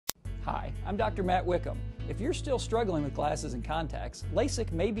Hi, I'm Dr. Matt Wickham. If you're still struggling with glasses and contacts,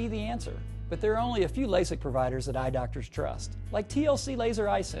 LASIK may be the answer. But there are only a few LASIK providers that eye doctors trust, like TLC Laser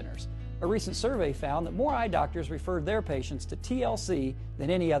Eye Centers. A recent survey found that more eye doctors referred their patients to TLC than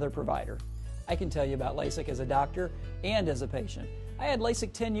any other provider. I can tell you about LASIK as a doctor and as a patient. I had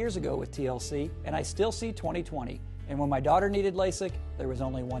LASIK 10 years ago with TLC, and I still see 20/20. And when my daughter needed LASIK, there was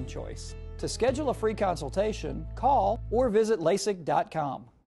only one choice. To schedule a free consultation, call or visit LASIK.com.